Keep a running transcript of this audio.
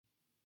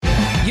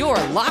You're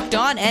Locked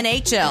On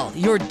NHL,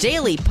 your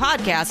daily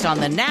podcast on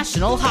the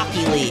National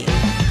Hockey League.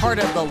 Part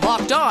of the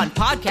Locked On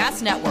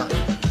Podcast Network,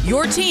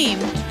 your team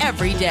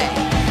every day.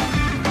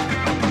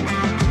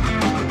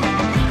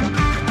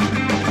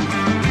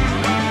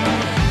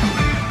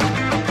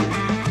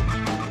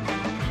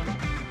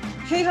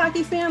 Hey,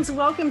 hockey fans,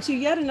 welcome to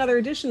yet another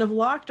edition of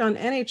Locked On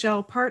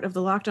NHL, part of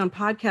the Locked On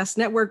Podcast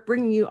Network,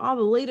 bringing you all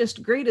the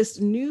latest,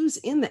 greatest news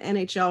in the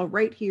NHL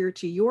right here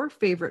to your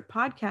favorite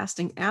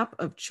podcasting app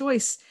of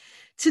choice.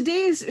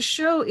 Today's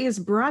show is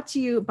brought to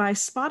you by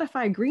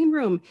Spotify Green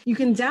Room. You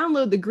can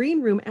download the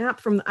Green Room app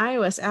from the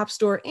iOS App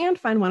Store and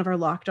find one of our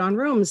Locked On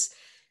rooms.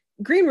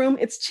 Green Room,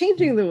 it's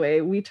changing the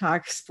way we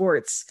talk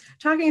sports.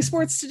 Talking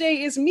sports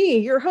today is me,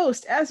 your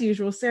host, as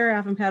usual,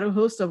 Sarah Affampato,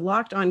 host of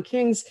Locked On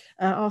Kings,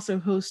 also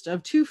host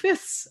of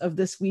 2/5 of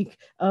this week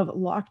of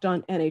Locked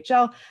On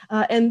NHL.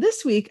 And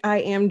this week, I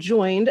am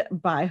joined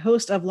by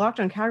host of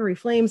Locked On Calgary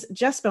Flames,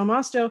 Jess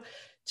Belmosto,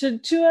 to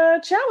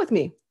chat with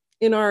me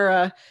in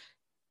our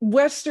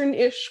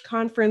Western-ish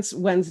Conference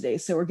Wednesday.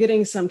 So we're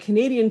getting some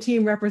Canadian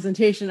team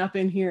representation up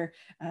in here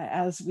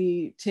as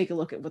we take a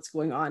look at what's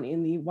going on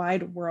in the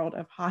wide world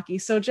of hockey.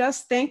 So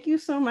Jess, thank you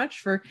so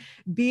much for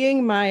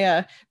being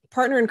my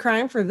partner in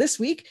crime for this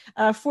week.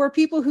 For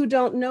people who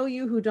don't know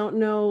you, who don't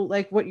know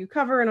like what you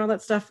cover and all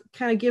that stuff,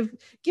 kind of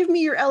give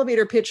me your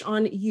elevator pitch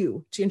on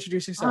you to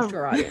introduce yourself to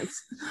our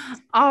audience.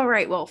 All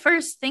right. Well,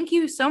 first, thank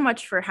you so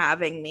much for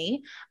having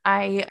me.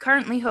 I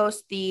currently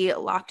host the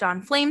Locked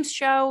On Flames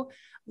show.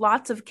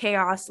 Lots of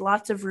chaos,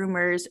 lots of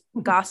rumors,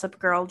 Gossip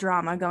Girl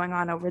drama going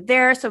on over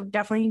there. So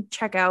definitely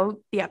check out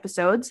the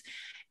episodes.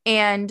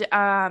 And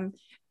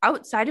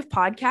outside of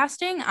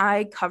podcasting,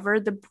 I cover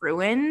the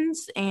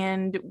Bruins.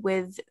 And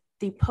with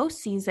the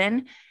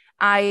postseason,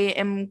 I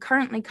am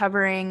currently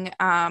covering,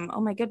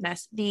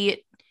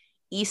 the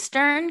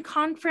Eastern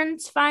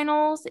Conference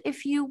Finals,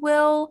 if you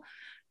will.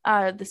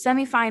 The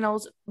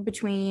semifinals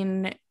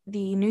between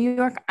the New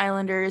York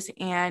Islanders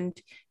and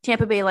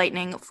Tampa Bay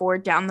Lightning for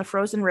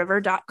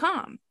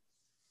downthefrozenriver.com.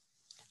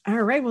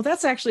 All right. Well,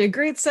 that's actually a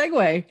great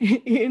segue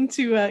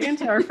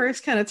into our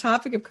first kind of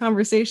topic of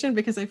conversation,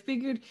 because I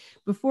figured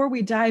before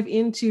we dive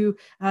into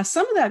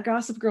some of that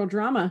Gossip Girl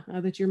drama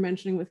that you're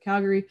mentioning with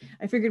Calgary,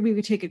 I figured we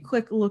would take a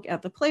quick look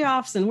at the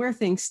playoffs and where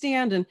things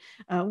stand and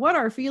what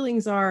our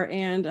feelings are.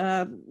 And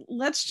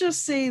let's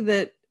just say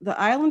that the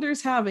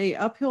Islanders have a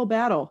uphill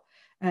battle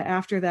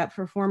after that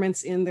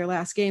performance in their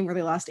last game where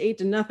they lost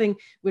 8-0,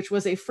 which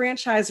was a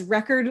franchise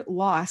record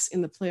loss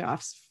in the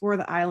playoffs for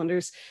the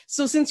Islanders.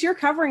 So since you're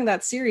covering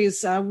that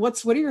series,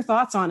 what are your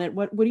thoughts on it?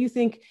 What do you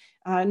think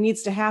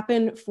needs to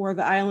happen for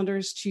the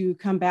Islanders to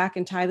come back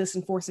and tie this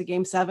and force a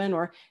game 7,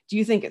 or do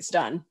you think it's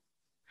done?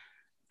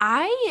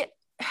 I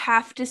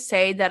have to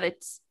say that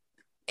it's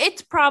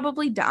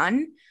probably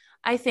done.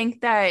 I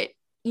think that,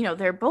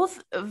 they're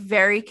both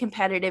very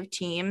competitive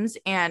teams,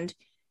 and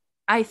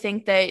I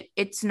think that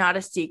it's not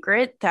a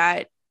secret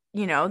that,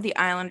 the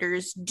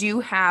Islanders do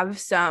have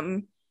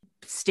some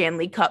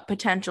Stanley Cup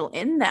potential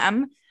in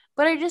them.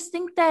 But I just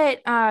think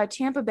that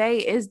Tampa Bay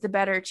is the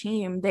better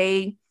team.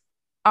 They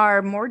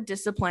are more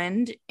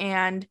disciplined.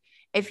 And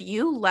if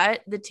you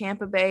let the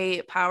Tampa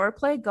Bay power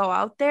play go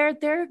out there,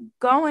 they're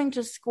going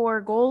to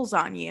score goals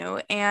on you.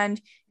 And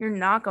you're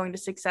not going to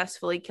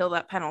successfully kill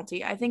that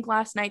penalty. I think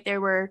last night there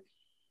were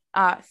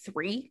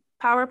 3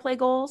 power play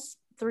goals.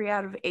 3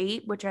 out of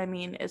 8, which I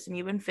mean isn't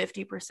even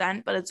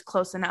 50%, but it's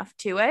close enough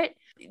to it.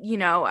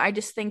 I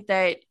just think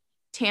that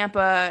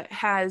Tampa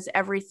has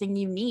everything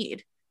you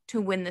need to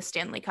win the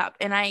Stanley Cup.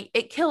 And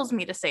it kills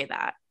me to say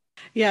that.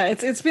 Yeah,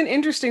 it's been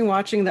interesting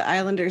watching the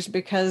Islanders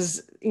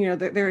because,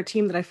 they're a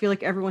team that I feel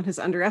like everyone has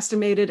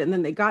underestimated. And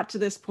then they got to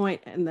this point,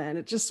 and then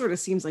it just sort of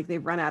seems like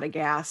they've run out of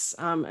gas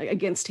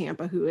against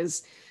Tampa, who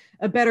is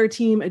a better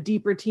team, a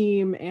deeper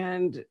team,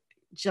 and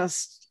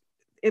just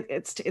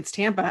it's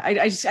Tampa.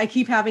 I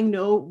keep having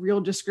no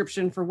real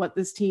description for what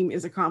this team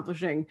is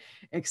accomplishing,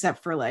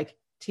 except for like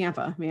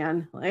Tampa,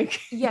 man. Like,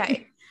 yeah,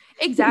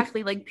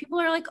 exactly. Like people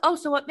are like, oh,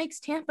 so what makes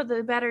Tampa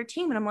the better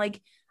team? And I'm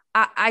like,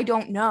 I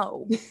don't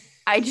know.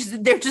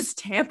 They're just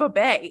Tampa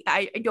Bay.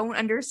 I don't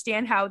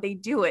understand how they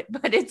do it,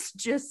 but it's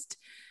just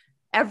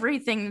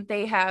everything that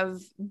they have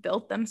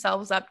built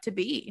themselves up to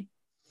be.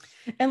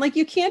 And like,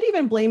 you can't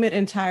even blame it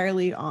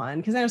entirely on,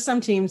 because I know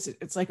some teams,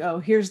 it's like, oh,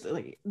 here's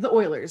the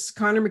Oilers.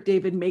 Connor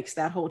McDavid makes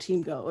that whole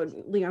team go, and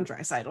Leon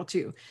Draisaitl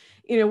too.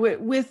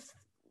 With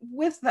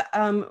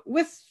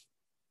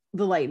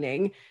the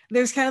Lightning,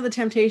 there's kind of the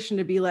temptation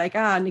to be like,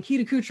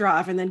 Nikita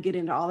Kucherov, and then get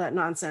into all that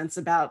nonsense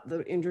about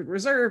the injured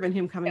reserve and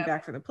him coming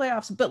back for the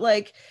playoffs. But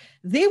like,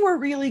 they were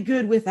really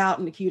good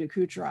without Nikita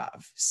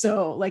Kucherov.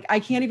 So like,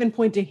 I can't even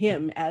point to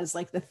him as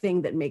like the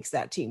thing that makes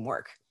that team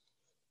work.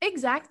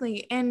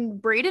 Exactly.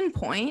 And Braden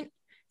Point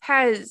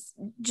has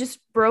just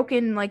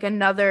broken like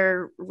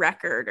another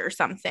record or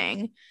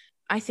something.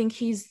 I think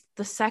he's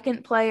the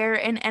second player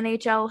in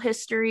NHL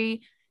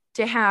history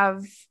to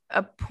have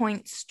a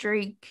point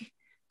streak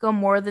go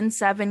more than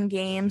 7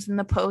 games in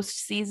the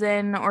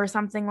postseason or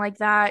something like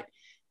that.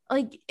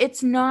 like,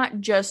 it's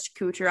not just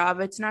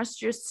Kucherov, it's not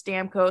just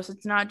Stamkos,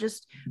 it's not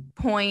just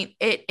Point.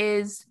 It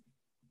is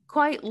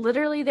quite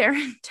literally their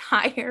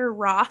entire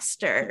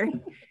roster.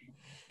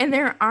 And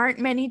there aren't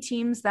many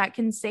teams that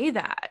can say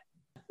that.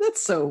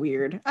 That's so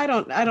weird. I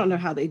don't know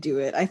how they do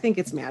it. I think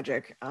it's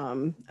magic.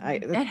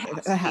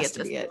 That has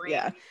to be it.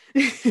 Yeah.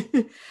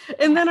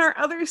 And then our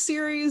other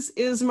series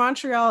is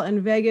Montreal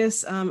and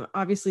Vegas.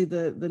 Obviously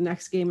the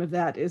next game of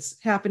that is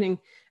happening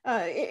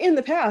in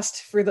the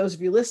past for those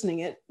of you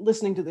listening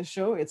to the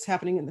show. It's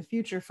happening in the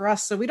future for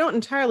us, so we don't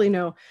entirely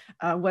know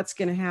what's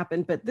going to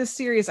happen. But this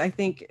series, I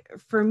think,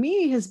 for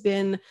me, has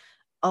been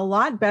a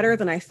lot better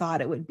than I thought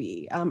it would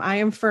be. I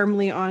am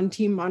firmly on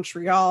Team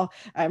Montreal.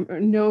 I'm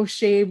no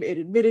shame in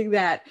admitting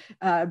that,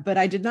 but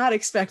I did not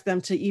expect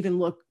them to even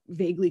look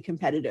vaguely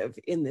competitive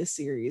in this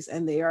series.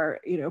 And they are,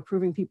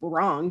 proving people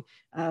wrong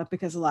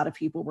because a lot of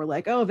people were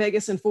like, oh,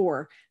 Vegas in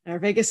 4 or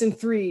Vegas in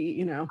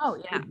 3, Oh,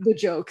 yeah. the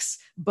jokes.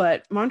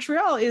 But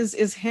Montreal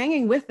is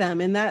hanging with them.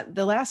 And that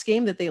the last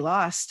game that they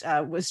lost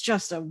was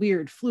just a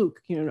weird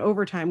fluke, an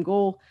overtime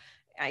goal.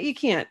 You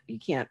can't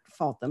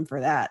fault them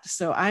for that.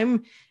 So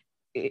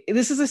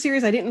this is a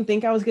series I didn't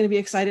think I was going to be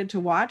excited to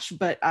watch,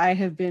 but I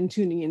have been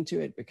tuning into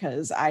it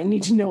because I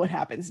need to know what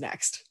happens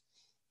next.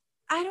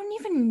 I don't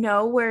even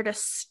know where to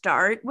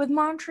start with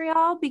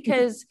Montreal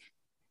because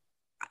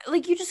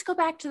like you just go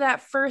back to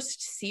that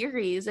first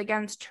series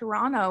against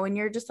Toronto and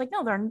you're just like,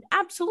 no, they're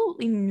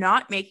absolutely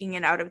not making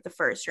it out of the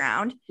first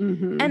round.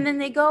 Mm-hmm. And then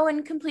they go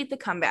and complete the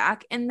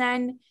comeback and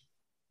then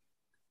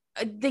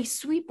they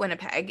sweep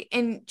Winnipeg.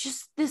 And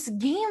just this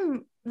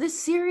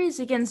series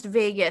against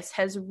Vegas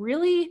has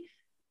really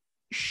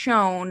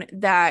shown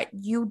that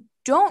you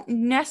don't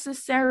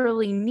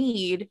necessarily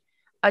need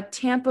a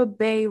Tampa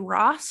Bay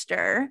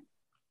roster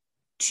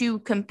to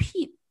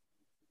compete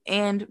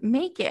and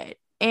make it.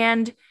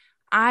 And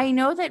I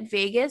know that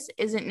Vegas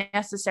isn't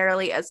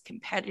necessarily as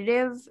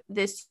competitive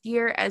this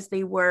year as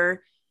they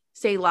were,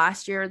 say,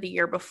 last year or the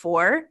year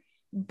before,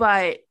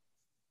 but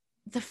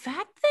the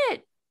fact that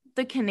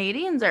the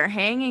Canadians are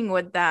hanging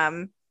with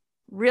them,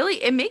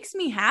 really, it makes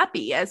me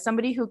happy as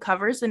somebody who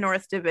covers the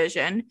North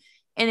Division.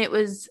 And it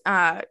was,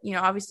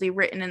 obviously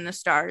written in the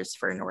stars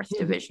for a North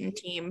Division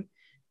team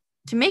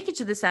to make it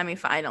to the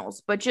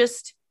semifinals. But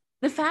just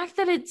the fact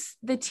that it's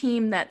the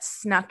team that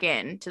snuck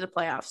in to the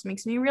playoffs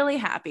makes me really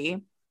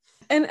happy.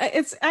 And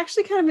it's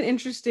actually kind of an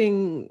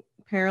interesting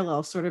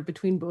parallel sort of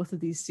between both of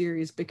these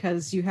series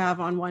because you have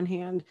on one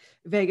hand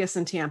Vegas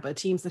and Tampa,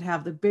 teams that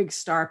have the big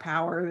star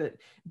power that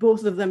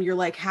both of them you're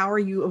like, how are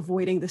you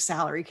avoiding the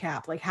salary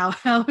cap? Like how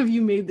have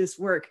you made this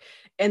work?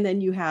 And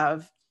then you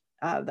have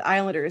the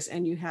Islanders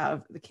and you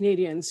have the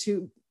Canadians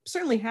who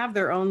certainly have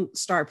their own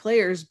star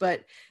players,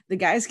 but the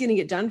guys getting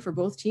it done for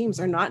both teams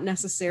are not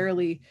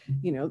necessarily,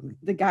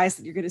 the guys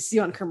that you're going to see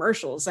on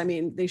commercials. I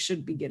mean, they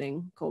should be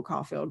getting Cole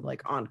Caulfield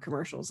like on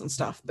commercials and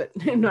stuff, but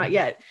not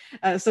yet.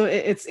 So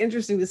it's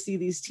interesting to see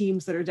these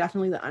teams that are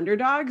definitely the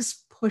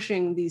underdogs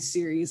pushing these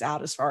series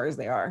out as far as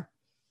they are.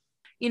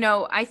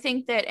 I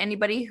think that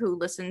anybody who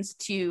listens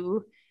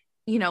to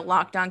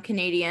Locked On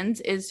Canadians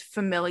is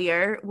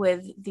familiar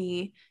with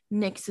the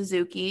Nick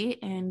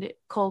Suzuki and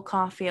Cole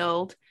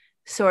Caulfield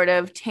sort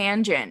of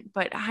tangent,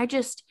 but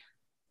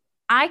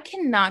I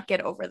cannot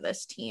get over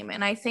this team.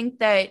 And I think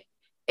that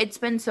it's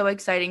been so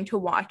exciting to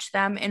watch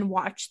them and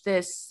watch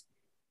this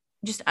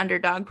just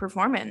underdog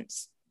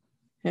performance.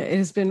 It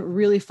has been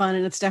really fun.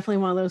 And it's definitely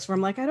one of those where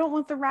I'm like, I don't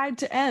want the ride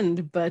to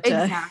end, but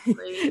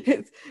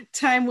exactly.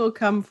 Time will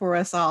come for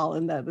us all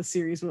and that the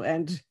series will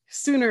end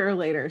sooner or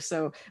later.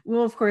 So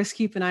we'll, of course,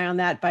 keep an eye on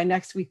that. By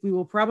next week, we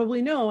will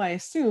probably know, I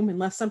assume,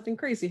 unless something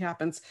crazy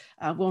happens,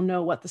 we'll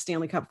know what the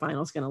Stanley Cup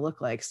final is going to look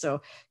like.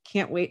 So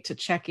can't wait to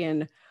check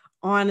in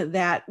on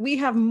that. We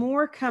have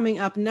more coming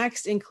up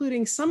next,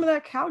 including some of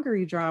that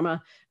Calgary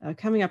drama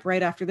coming up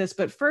right after this.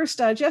 But first,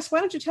 Jess, why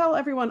don't you tell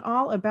everyone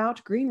all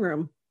about Green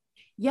Room?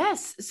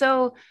 Yes.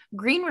 So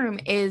Green Room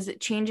is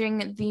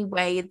changing the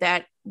way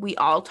that we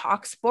all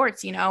talk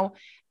sports.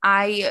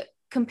 I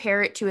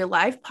compare it to a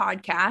live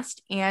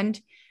podcast, and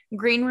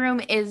Green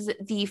Room is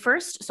the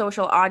first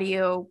social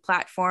audio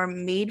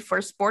platform made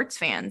for sports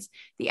fans.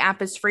 The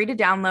app is free to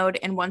download,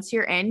 and once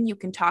you're in, you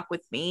can talk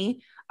with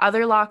me,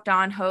 other Locked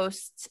On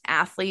hosts,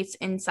 athletes,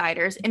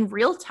 insiders in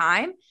real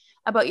time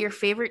about your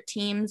favorite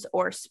teams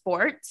or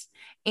sports.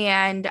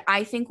 And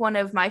I think one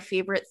of my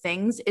favorite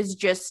things is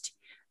just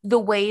the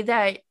way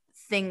that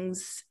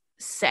things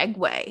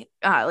segue,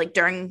 like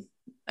during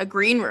a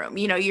Green Room.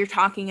 You're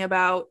talking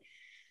about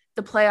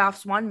the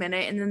playoffs 1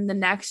 minute, and then the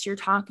next you're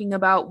talking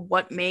about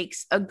what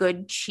makes a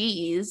good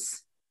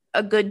cheese.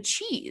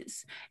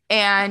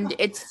 And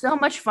it's so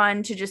much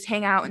fun to just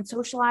hang out and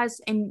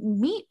socialize and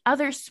meet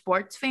other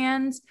sports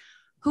fans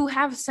who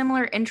have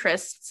similar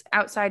interests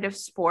outside of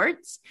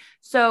sports.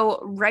 So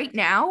right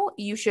now,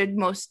 you should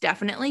most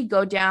definitely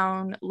go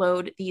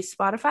download the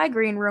Spotify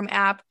Green Room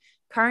app,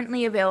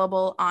 currently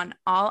available on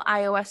all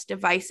iOS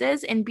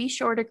devices, and be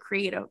sure to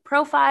create a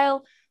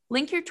profile,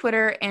 link your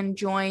Twitter, and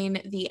join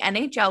the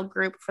NHL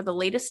group for the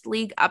latest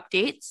league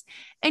updates.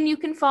 And you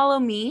can follow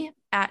me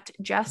at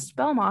Jess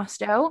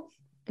Belmosto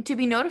to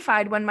be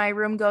notified when my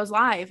room goes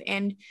live.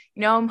 And,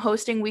 I'm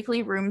hosting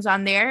weekly rooms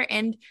on there,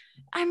 and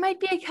I might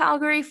be a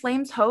Calgary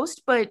Flames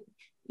host, but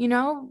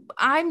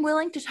I'm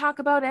willing to talk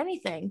about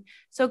anything.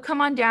 So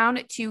come on down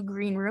to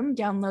Green Room,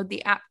 download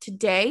the app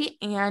today,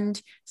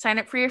 and sign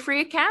up for your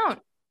free account.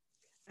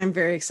 I'm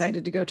very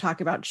excited to go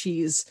talk about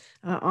cheese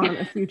on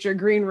a future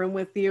Green Room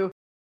with you.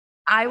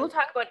 I will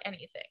talk about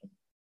anything.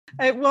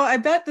 I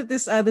bet that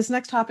this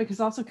next topic has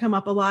also come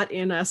up a lot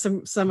in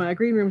some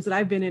green rooms that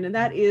I've been in, and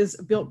that is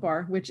Built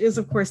Bar, which is,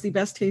 of course, the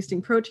best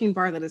tasting protein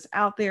bar that is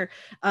out there.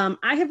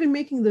 I have been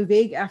making the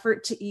vague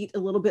effort to eat a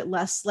little bit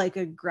less like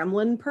a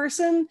gremlin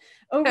person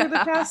over the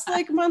past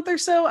month or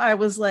so. I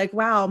was like,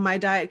 wow, my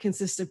diet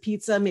consists of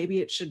pizza. Maybe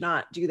it should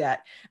not do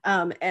that.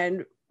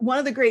 And one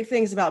of the great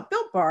things about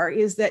Built Bar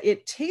is that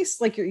it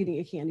tastes like you're eating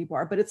a candy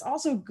bar, but it's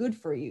also good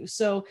for you.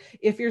 So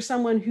if you're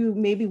someone who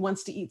maybe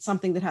wants to eat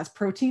something that has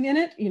protein in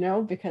it,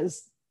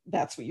 because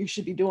that's what you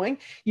should be doing,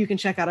 you can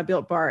check out a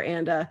Built Bar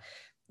and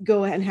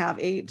go and have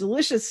a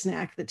delicious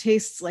snack that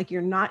tastes like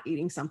you're not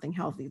eating something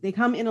healthy. They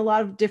come in a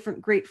lot of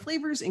different great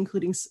flavors,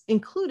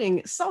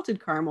 including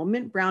salted caramel,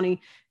 mint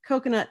brownie,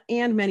 coconut,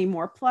 and many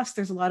more. Plus,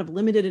 there's a lot of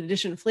limited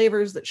edition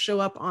flavors that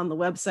show up on the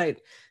website.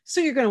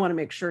 So you're going to want to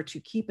make sure to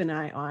keep an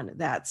eye on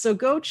that. So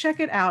go check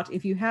it out.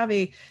 If you have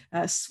a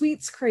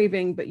sweets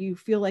craving, but you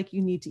feel like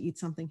you need to eat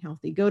something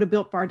healthy, go to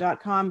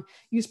builtbar.com,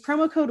 use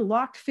promo code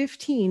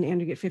LOCKED15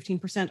 and you get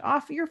 15%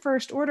 off your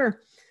first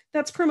order.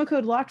 That's promo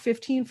code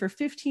LOCKED15 for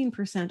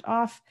 15%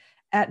 off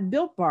at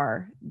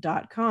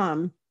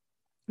builtbar.com.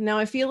 Now,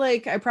 I feel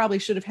like I probably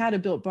should have had a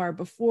Built Bar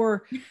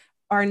before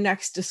our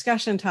next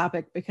discussion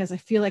topic, because I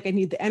feel like I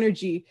need the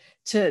energy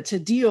to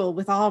deal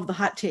with all of the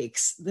hot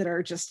takes that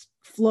are just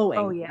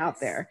flowing out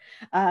there.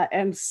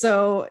 And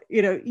so,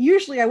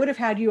 usually I would have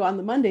had you on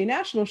the Monday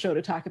National show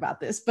to talk about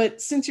this,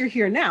 but since you're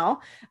here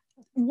now,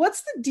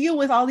 what's the deal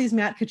with all these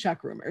Matt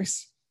Tkachuk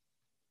rumors?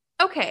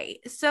 Okay,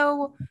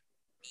 so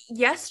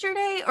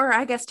yesterday, or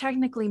I guess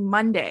technically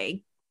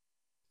Monday,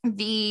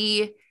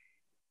 I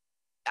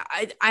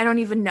don't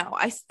even know.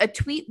 A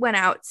tweet went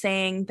out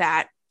saying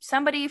that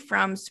somebody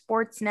from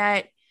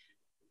Sportsnet,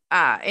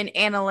 an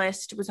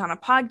analyst, was on a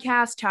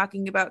podcast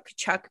talking about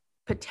Tkachuk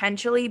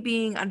potentially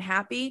being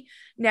unhappy.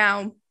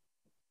 Now,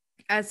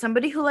 as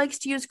somebody who likes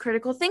to use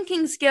critical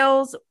thinking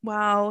skills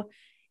while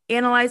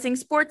analyzing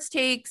sports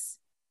takes,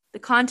 the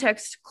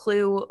context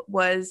clue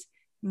was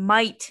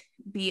might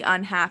be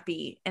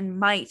unhappy and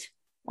might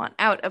want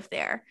out of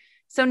there.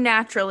 So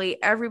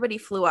naturally, everybody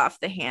flew off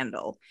the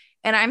handle.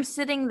 And I'm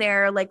sitting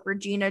there like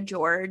Regina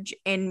George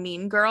in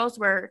Mean Girls,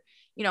 where,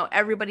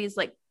 everybody's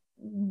like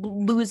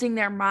losing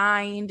their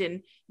mind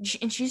and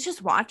she's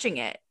just watching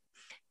it.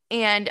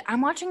 And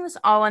I'm watching this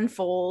all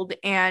unfold,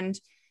 and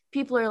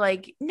people are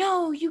like,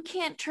 no, you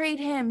can't trade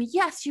him.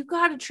 Yes, you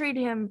got to trade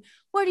him.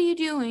 What are you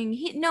doing?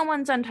 No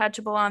one's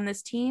untouchable on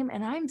this team.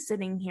 And I'm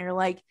sitting here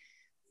like,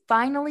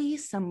 finally,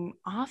 some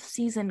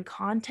off-season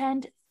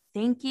content.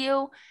 Thank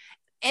you.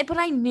 But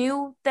I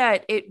knew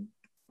that it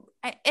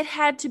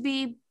had to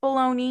be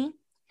baloney,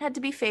 had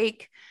to be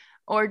fake,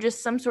 or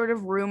just some sort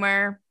of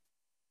rumor.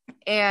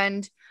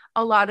 And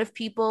a lot of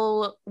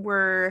people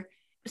were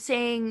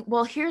saying,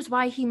 well, here's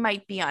why he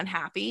might be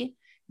unhappy.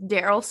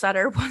 Daryl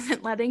Sutter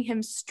wasn't letting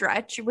him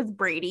stretch with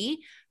Brady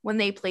when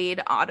they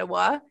played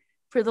Ottawa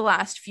for the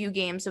last few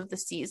games of the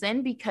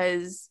season,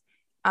 because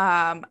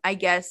I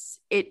guess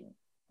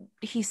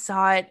he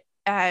saw it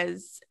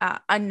as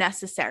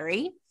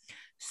unnecessary.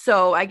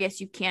 So I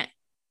guess you can't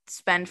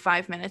spend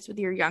 5 minutes with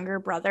your younger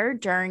brother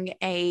during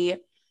a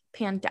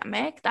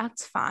pandemic.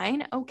 That's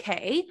fine.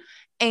 Okay.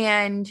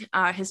 And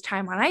his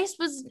time on ice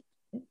was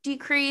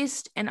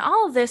decreased and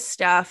all of this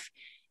stuff.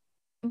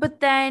 But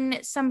then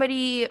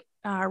somebody,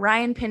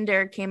 Ryan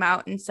Pinder, came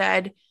out and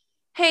said,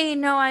 hey,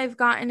 no, I've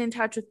gotten in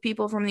touch with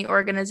people from the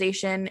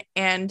organization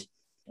and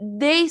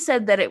they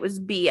said that it was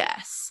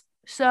BS.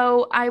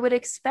 So I would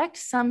expect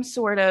some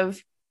sort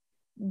of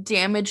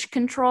damage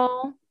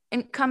control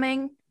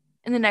coming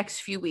in the next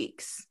few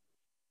weeks.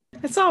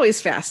 It's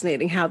always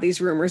fascinating how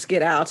these rumors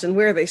get out and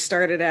where they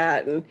started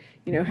at, and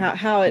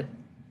how it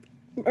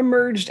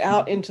emerged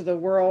out into the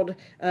world,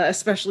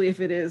 especially if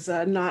it is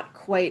not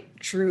quite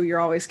true. You're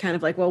always kind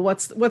of like, well,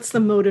 what's the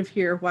motive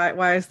here?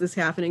 Why is this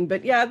happening?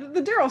 But yeah,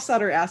 the Daryl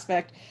Sutter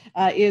aspect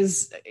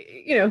is,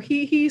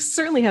 he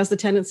certainly has the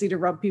tendency to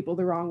rub people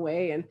the wrong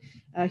way,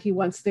 and he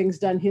wants things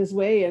done his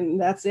way, and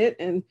that's it.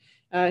 And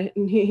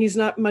he's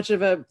not much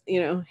of a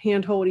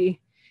hand-holdy,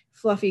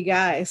 fluffy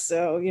guy.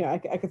 So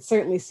I could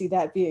certainly see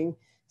that being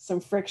some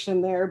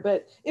friction there.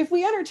 But if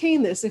we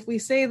entertain this, if we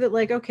say that,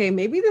 like, okay,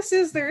 maybe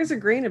there is a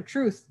grain of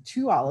truth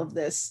to all of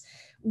this,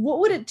 what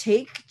would it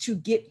take to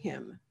get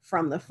him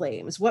from the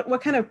Flames?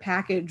 What kind of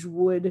package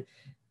would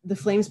the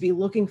Flames be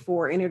looking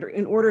for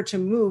in order to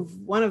move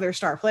one of their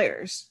star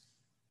players?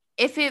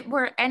 If it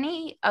were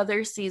any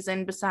other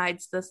season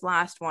besides this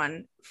last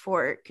one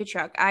for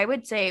Tkachuk, I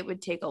would say it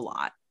would take a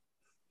lot.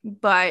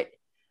 But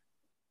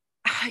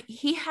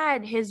he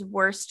had his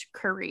worst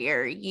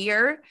career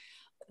year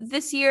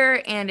this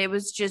year, and it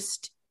was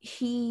just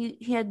he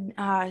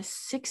had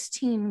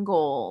 16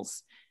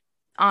 goals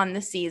on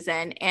the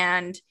season,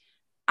 and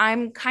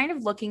I'm kind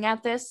of looking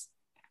at this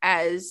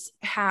as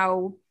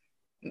how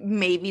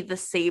maybe the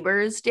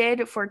Sabres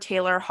did for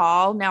Taylor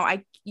Hall. Now,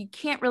 you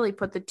can't really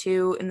put the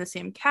two in the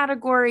same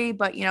category,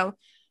 but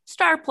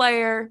star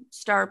player,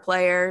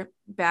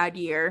 bad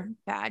year,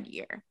 bad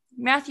year.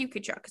 Matthew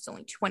Tkachuk is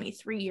only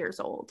 23 years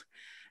old,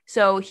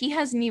 so he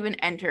hasn't even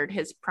entered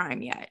his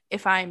prime yet,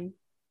 if I'm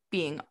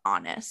being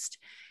honest.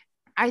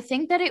 I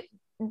think that it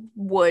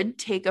would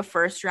take a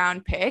first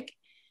round pick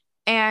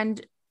and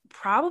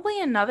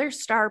probably another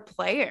star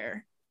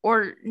player,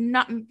 or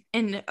not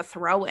in a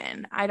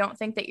throw-in. I don't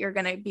think that you're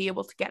going to be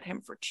able to get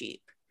him for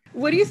cheap.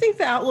 What do you think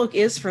the outlook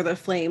is for the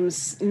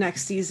Flames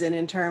next season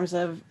in terms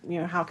of,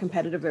 how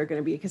competitive they're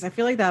going to be? Because I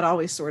feel like that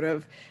always sort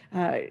of,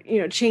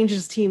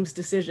 changes teams'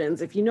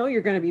 decisions. If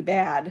you're going to be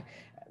bad,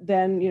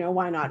 then,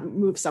 why not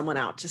move someone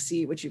out to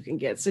see what you can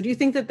get? So do you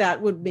think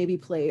that would maybe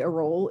play a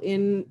role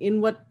in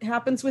what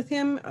happens with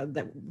him,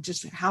 that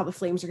just how the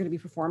Flames are going to be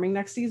performing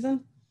next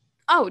season?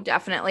 Oh,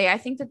 definitely. I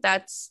think that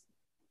that's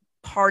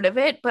part of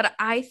it, but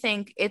I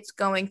think it's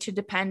going to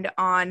depend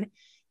on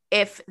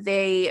if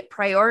they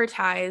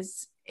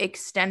prioritize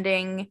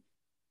extending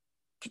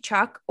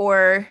Tkachuk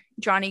or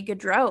Johnny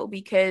Gaudreau,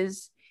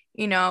 because,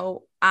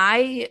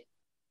 I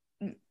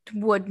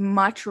would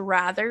much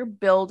rather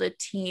build a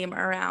team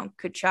around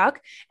Tkachuk,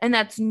 and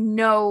that's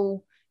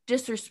no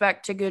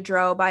disrespect to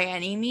Gaudreau by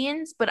any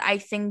means, but I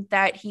think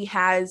that he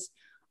has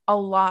a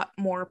lot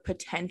more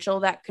potential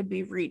that could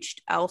be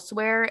reached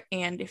elsewhere,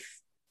 and if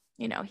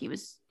he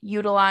was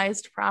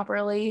utilized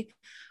properly.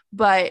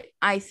 But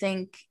I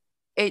think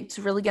it's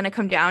really going to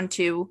come down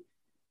to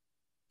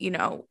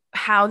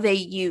how they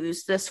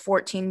use this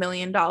 $14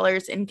 million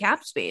in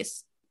cap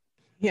space.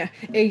 Yeah,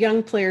 a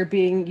young player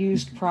being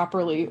used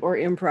properly or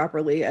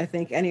improperly. I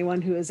think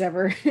anyone who has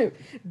ever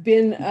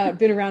been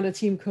around a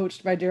team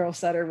coached by Daryl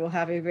Sutter will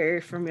have a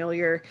very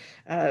familiar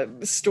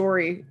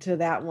story to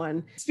that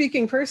one.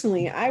 Speaking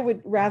personally, I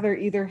would rather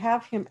either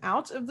have him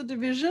out of the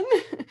division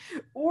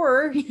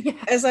or,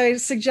 as I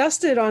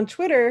suggested on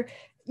Twitter,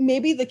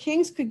 maybe the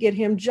Kings could get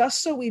him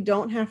just so we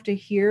don't have to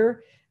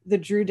hear the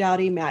Drew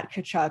Doughty, Matt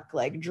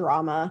Tkachuk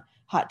drama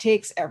hot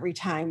takes every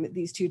time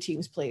these two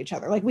teams play each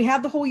other. We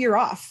had the whole year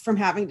off from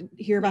having to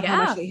hear about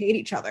how much they hate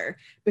each other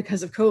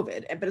because of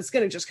COVID, but it's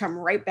going to just come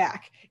right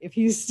back if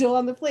he's still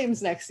on the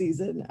Flames next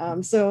season.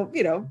 So,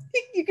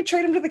 you could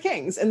trade him to the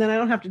Kings and then I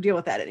don't have to deal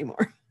with that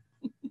anymore.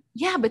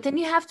 Yeah, but then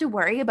you have to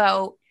worry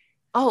about,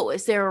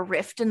 is there a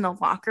rift in the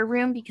locker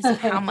room because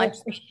of how much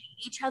they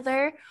hate each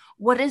other?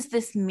 What does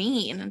this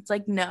mean? It's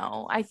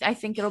no, I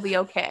think it'll be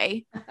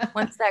okay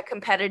once that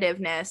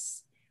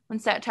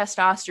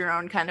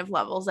testosterone kind of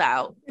levels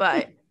out.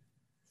 But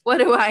what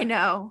do I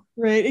know?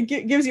 Right.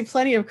 It gives you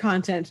plenty of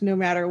content no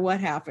matter what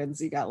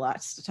happens. You got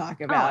lots to talk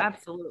about. Oh,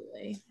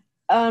 absolutely.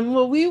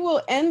 Well, we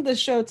will end the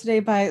show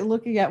today by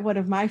looking at one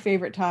of my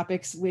favorite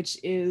topics, which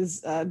is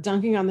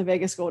dunking on the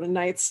Vegas Golden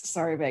Knights.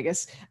 Sorry,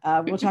 Vegas.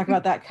 We'll talk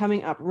about that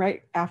coming up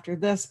right after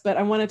this. But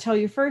I want to tell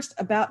you first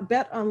about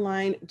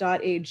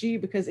betonline.ag,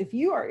 because if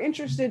you are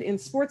interested in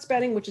sports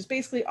betting, which is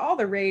basically all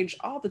the rage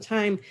all the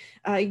time,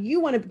 you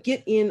want to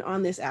get in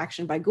on this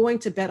action by going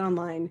to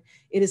BetOnline.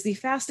 It is the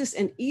fastest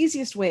and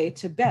easiest way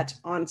to bet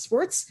on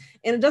sports.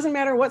 And it doesn't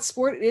matter what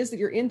sport it is that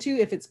you're into,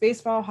 if it's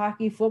baseball,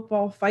 hockey,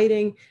 football,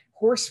 fighting,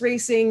 horse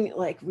racing,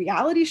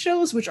 reality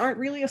shows, which aren't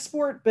really a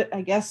sport, but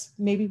I guess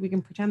maybe we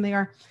can pretend they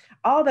are.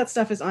 All that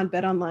stuff is on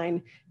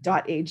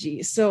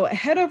betonline.ag. So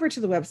head over to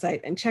the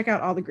website and check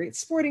out all the great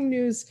sporting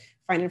news,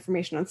 find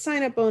information on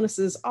sign-up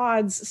bonuses,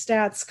 odds,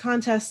 stats,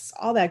 contests,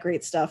 all that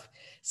great stuff.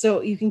 So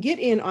you can get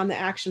in on the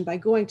action by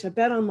going to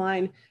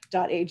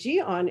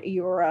betonline.ag on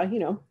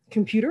your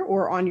computer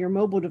or on your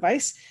mobile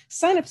device.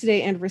 Sign up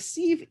today and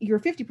receive your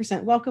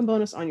 50% welcome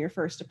bonus on your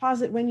first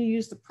deposit when you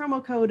use the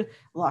promo code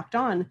Locked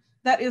On.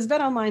 That is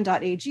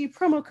betonline.ag,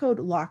 promo code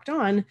Locked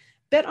On.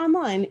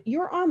 BetOnline,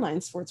 your online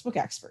sportsbook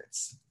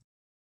experts.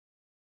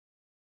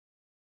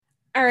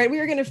 All right, we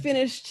are going to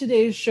finish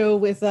today's show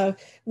with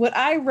what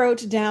I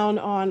wrote down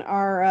on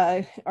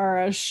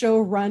our show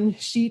run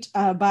sheet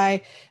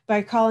by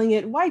calling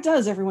it, "Why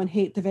does everyone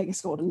hate the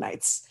Vegas Golden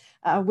Knights?"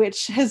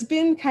 Which has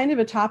been kind of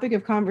a topic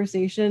of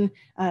conversation,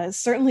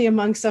 certainly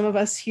among some of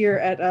us here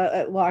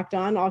at Locked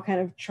On, all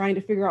kind of trying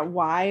to figure out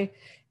why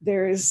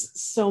there is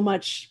so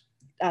much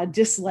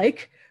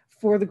dislike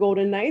for the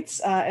Golden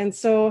Knights. And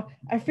so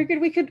I figured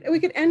we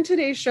could end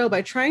today's show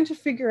by trying to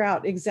figure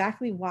out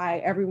exactly why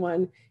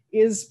everyone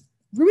is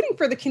rooting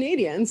for the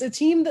Canadiens, a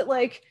team that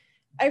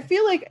I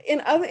feel like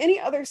in any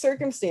other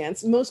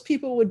circumstance, most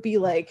people would be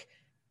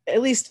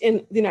at least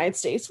in the United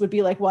States, would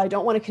be well, I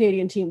don't want a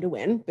Canadian team to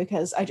win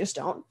because I just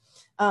don't.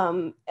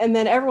 And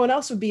then everyone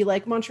else would be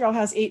Montreal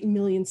has 8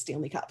 million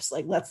Stanley Cups.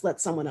 Let's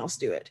let someone else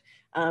do it.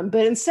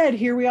 But instead,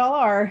 here we all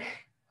are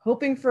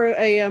hoping for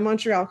a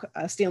Montreal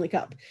Stanley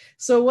Cup.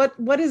 So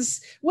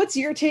what's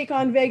your take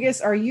on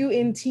Vegas? Are you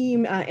in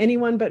team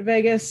anyone but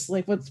Vegas?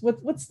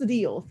 What's the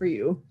deal for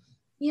you?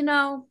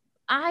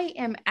 I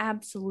am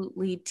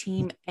absolutely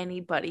team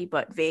anybody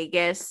but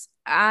Vegas.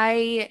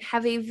 I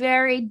have a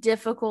very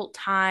difficult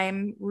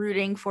time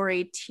rooting for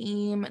a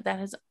team that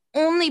has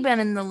only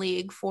been in the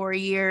league 4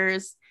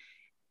 years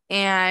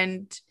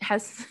and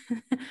has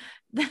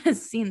that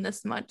has seen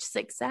this much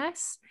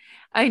success.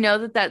 I know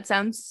that that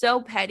sounds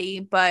so petty,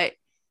 but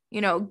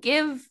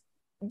give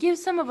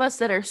some of us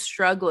that are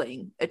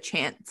struggling a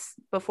chance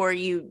before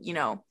you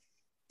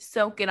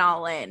soak it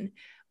all in.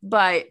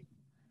 But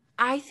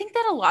I think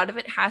that a lot of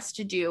it has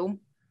to do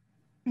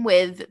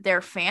with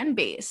their fan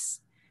base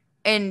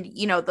and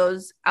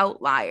those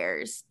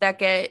outliers that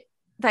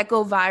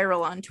go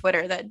viral on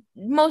Twitter that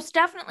most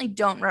definitely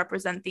don't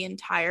represent the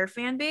entire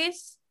fan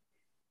base.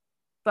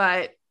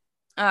 But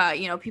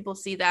people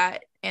see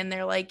that and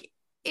they're like,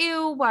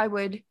 ew, why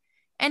would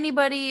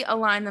anybody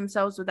align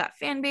themselves with that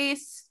fan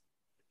base?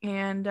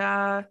 And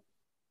go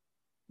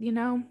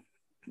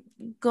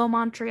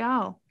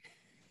Montreal.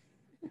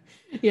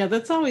 Yeah,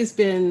 that's always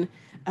been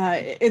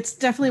it's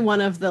definitely one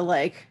of the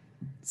like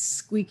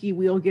squeaky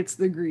wheel gets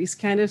the grease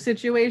kind of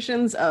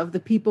situations of the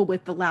people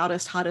with the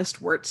loudest,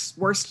 hottest,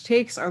 worst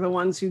takes are the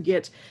ones who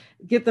get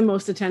the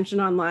most attention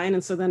online.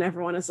 And so then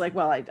everyone is like,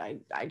 well,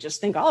 I just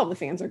think all of the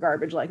fans are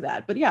garbage like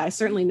that. But yeah, I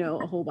certainly know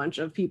a whole bunch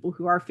of people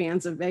who are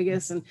fans of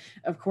Vegas. And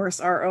of course,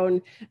 our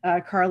own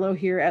Carlo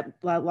here at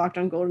Locked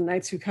On Golden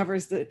Knights, who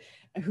covers the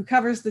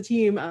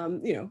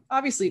team.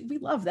 Obviously we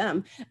love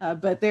them,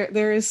 but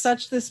there is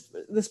such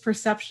this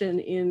perception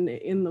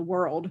in the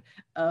world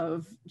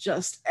of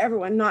just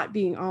everyone not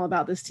being all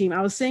about this team.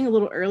 I was saying a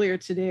little earlier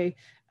today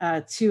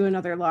to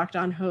another Locked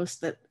On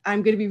host that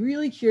I'm going to be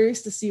really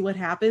curious to see what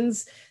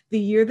happens the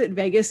year that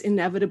Vegas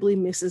inevitably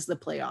misses the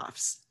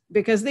playoffs,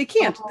 because they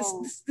can't.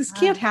 This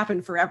can't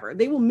happen forever.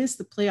 They will miss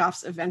the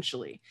playoffs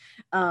eventually,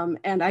 and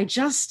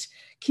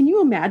can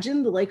you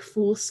imagine the like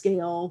full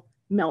scale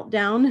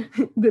meltdown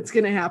that's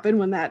going to happen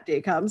when that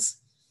day comes?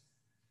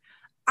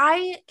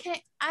 I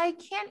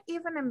can't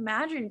even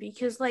imagine,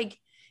 because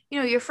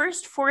your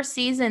first 4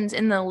 seasons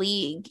in the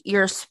league,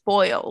 you're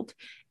spoiled.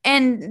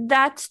 And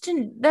that's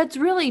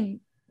really,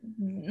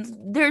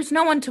 there's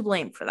no one to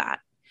blame for that.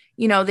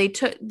 They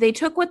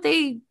took what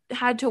they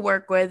had to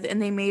work with and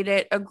they made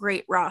it a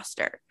great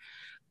roster.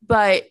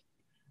 But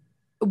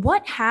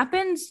what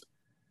happens,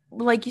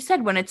 like you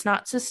said, when it's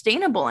not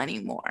sustainable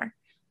anymore?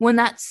 When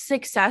that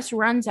success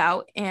runs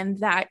out and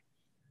that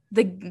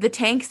the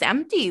tank's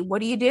empty,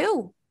 what do you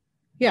do?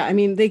 Yeah, I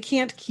mean, they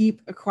can't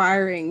keep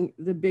acquiring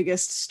the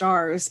biggest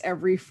stars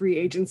every free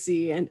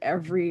agency and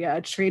every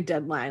trade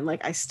deadline.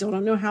 Like, I still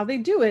don't know how they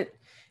do it,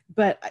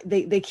 but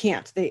they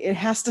can't. It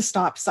has to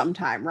stop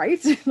sometime, right?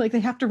 Like,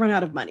 they have to run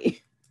out of money.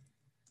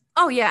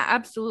 Oh, yeah,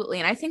 absolutely.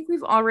 And I think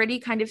we've already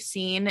kind of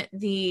seen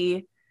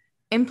the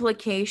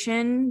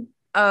implication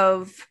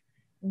of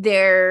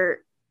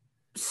their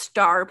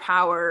star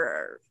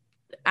power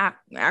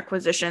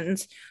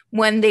acquisitions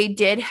when they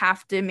did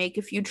have to make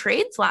a few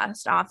trades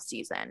last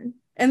offseason.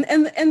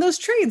 And those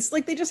trades,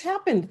 like, they just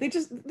happened.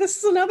 This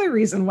is another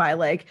reason why,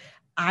 like,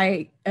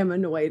 I am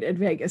annoyed at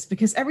Vegas,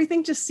 because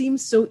everything just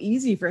seems so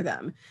easy for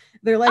them.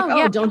 They're like,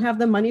 oh, don't have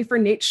the money for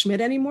Nate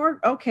Schmidt anymore.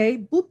 Okay,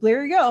 boop,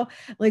 there you go.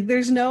 Like,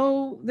 there's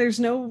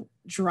no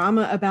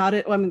drama about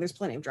it. Well, I mean, there's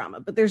plenty of drama,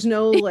 but there's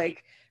no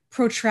like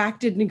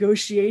protracted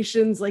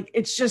negotiations. Like,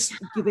 it's just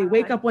they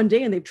wake up one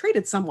day and they've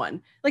traded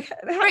someone. Like,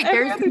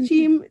 every other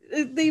team,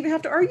 they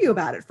have to argue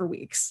about it for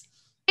weeks.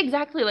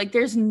 Exactly. Like,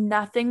 there's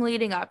nothing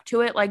leading up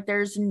to it. Like,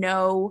 there's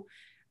no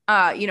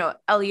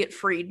Elliot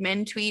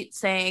Friedman tweet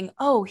saying,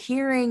 oh,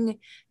 hearing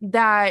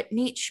that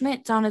Nate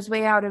Schmidt's on his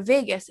way out of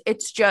Vegas.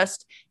 It's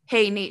just,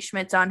 hey, Nate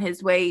Schmidt's on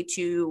his way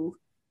to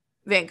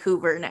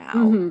Vancouver now.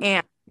 Mm-hmm.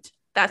 And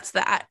that's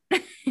that.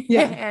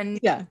 Yeah. And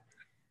yeah,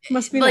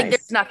 must be like, nice.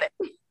 There's nothing.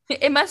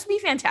 It must be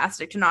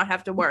fantastic to not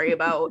have to worry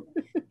about,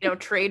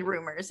 trade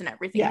rumors and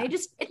everything. Yeah.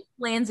 It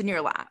lands in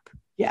your lap.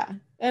 Yeah.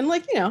 And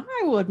like, I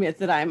will admit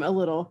that I'm a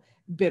little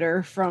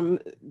bitter from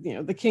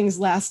the Kings'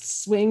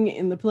 last swing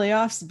in the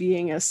playoffs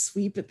being a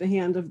sweep at the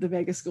hand of the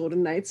Vegas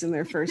Golden Knights in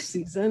their first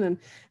season, and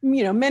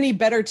many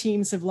better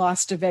teams have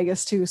lost to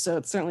Vegas too, so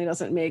it certainly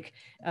doesn't make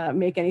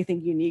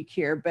anything unique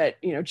here. But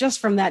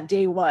just from that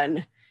day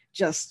one,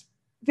 just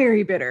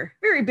very bitter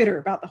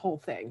about the whole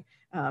thing.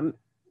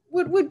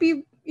 Would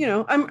be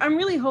I'm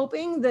really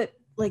hoping that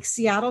like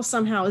Seattle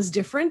somehow is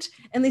different,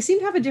 and they seem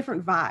to have a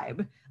different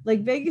vibe.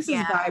 Like, Vegas's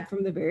vibe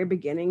from the very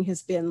beginning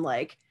has been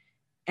like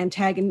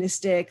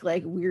antagonistic,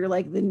 like we're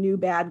like the new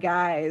bad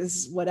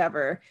guys,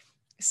 whatever.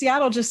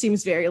 Seattle just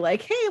seems very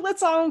like, hey,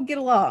 let's all get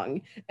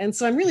along. And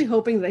so I'm really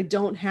hoping that I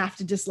don't have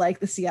to dislike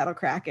the Seattle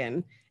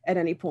Kraken at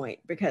any point,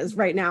 because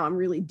right now I'm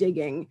really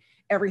digging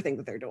everything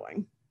that they're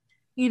doing.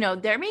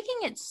 They're making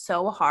it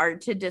so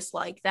hard to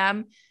dislike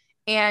them.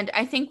 And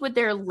I think with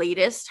their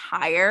latest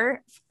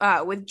hire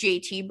with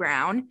JT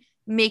Brown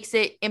makes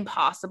it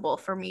impossible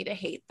for me to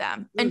hate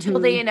them until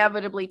they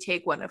inevitably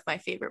take one of my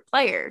favorite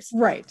players.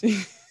 Right.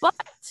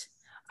 But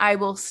I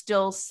will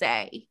still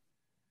say,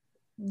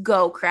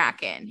 go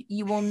Kraken.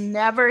 You will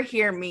never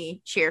hear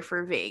me cheer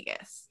for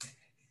Vegas.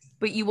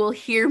 but you will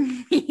hear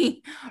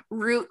me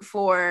root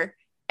for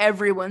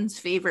everyone's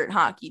favorite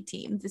hockey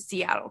team, the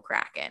Seattle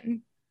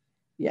Kraken.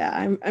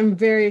 Yeah, I'm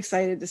very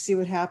excited to see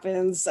what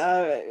happens.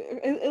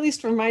 At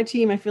least for my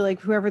team, I feel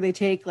like whoever they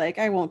take, like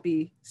I won't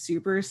be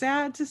super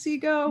sad to see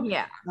go.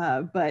 Yeah.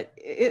 But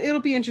it'll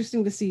be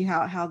interesting to see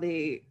how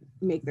they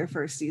make their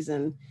first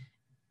season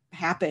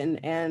happen.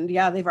 And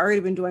yeah, they've already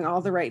been doing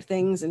all the right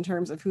things in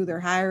terms of who they're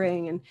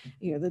hiring and,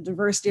 you know, the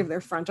diversity of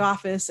their front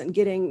office and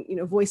getting, you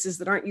know, voices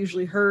that aren't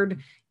usually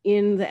heard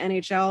in the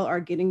NHL are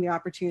getting the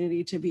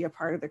opportunity to be a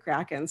part of the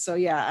Kraken. So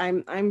yeah,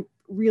 I'm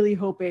really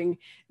hoping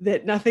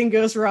that nothing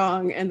goes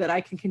wrong and that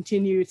I can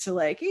continue to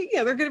like,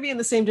 yeah, they're going to be in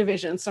the same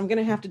division. So I'm going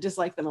to have to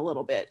dislike them a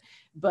little bit,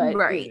 but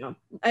right. You know,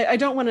 I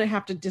don't want to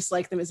have to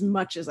dislike them as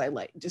much as I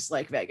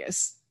dislike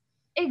Vegas.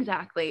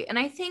 Exactly. And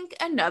I think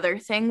another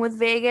thing with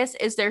Vegas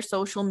is their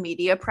social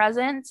media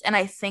presence. And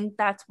I think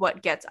that's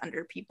what gets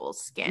under people's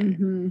skin.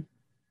 Mm-hmm.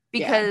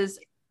 Because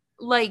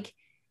like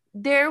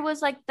there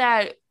was like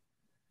that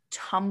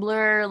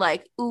Tumblr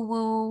like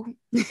ooh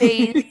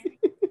phase.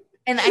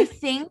 And I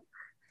think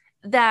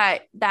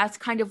that's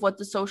kind of what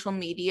the social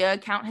media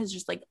account has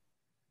just like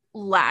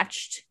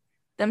latched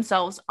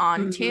themselves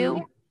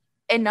onto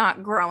and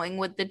not growing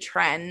with the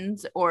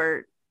trends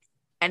or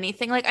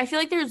anything. Like I feel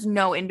like there's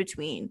no in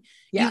between.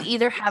 You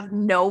either have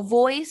no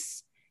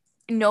voice,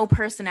 no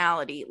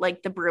personality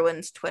like the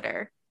Bruins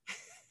Twitter,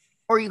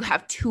 or you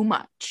have too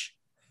much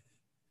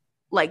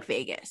like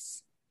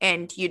Vegas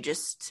and you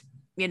just,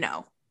 you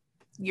know,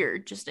 you're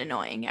just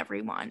annoying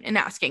everyone and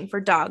asking for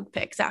dog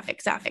pics. Sapphic.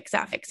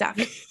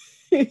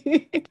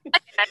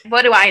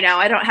 What do I know?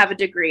 I don't have a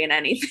degree in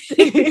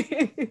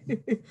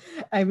anything.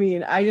 I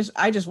mean, I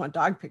just want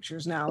dog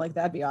pictures now. Like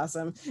that'd be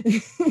awesome.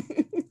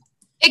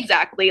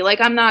 Exactly. Like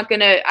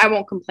I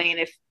won't complain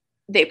if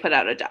they put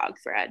out a dog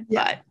thread,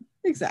 but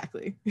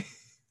exactly.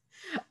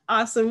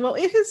 Awesome. Well,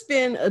 it has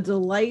been a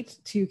delight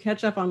to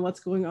catch up on what's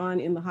going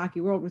on in the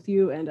hockey world with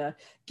you and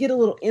get a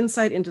little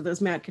insight into those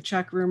Matt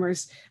Tkachuk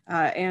rumors.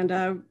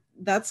 And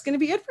that's going to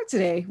be it for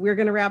today. We're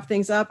going to wrap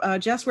things up.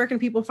 Jess, where can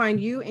people find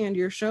you and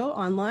your show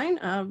online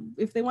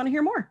if they want to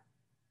hear more?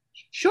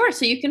 Sure.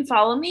 So you can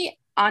follow me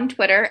on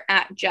Twitter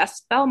at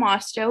Jess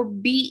Belmosto,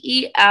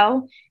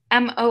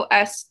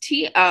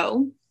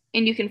 BELMOSTO.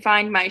 And you can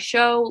find my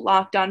show,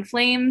 Locked on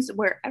Flames,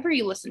 wherever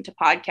you listen to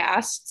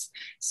podcasts.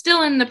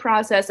 Still in the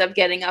process of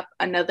getting up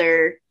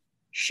another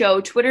show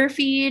Twitter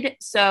feed.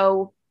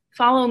 So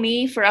follow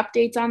me for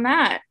updates on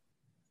that.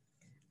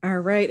 All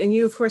right. And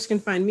you, of course, can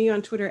find me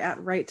on Twitter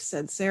at Right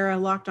Said Sarah.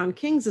 Locked on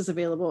Kings is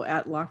available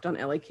at Locked on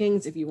LA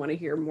Kings if you want to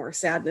hear more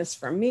sadness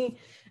from me.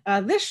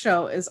 This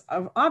show is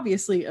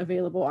obviously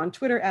available on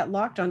Twitter at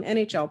Locked on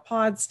NHL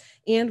Pods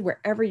and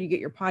wherever you get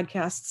your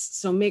podcasts.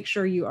 So make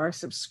sure you are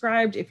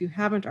subscribed. If you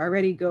haven't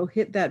already, go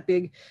hit that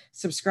big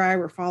subscribe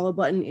or follow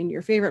button in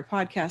your favorite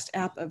podcast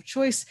app of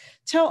choice.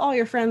 Tell all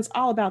your friends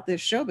all about this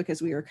show because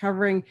we are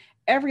covering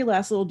every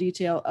last little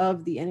detail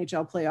of the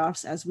NHL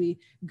playoffs as we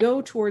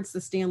go towards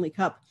the Stanley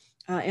Cup.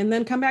 And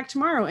then come back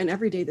tomorrow and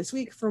every day this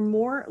week for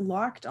more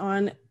Locked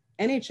on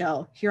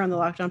NHL here on the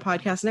Locked On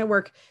Podcast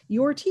Network,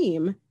 your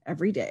team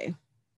every day.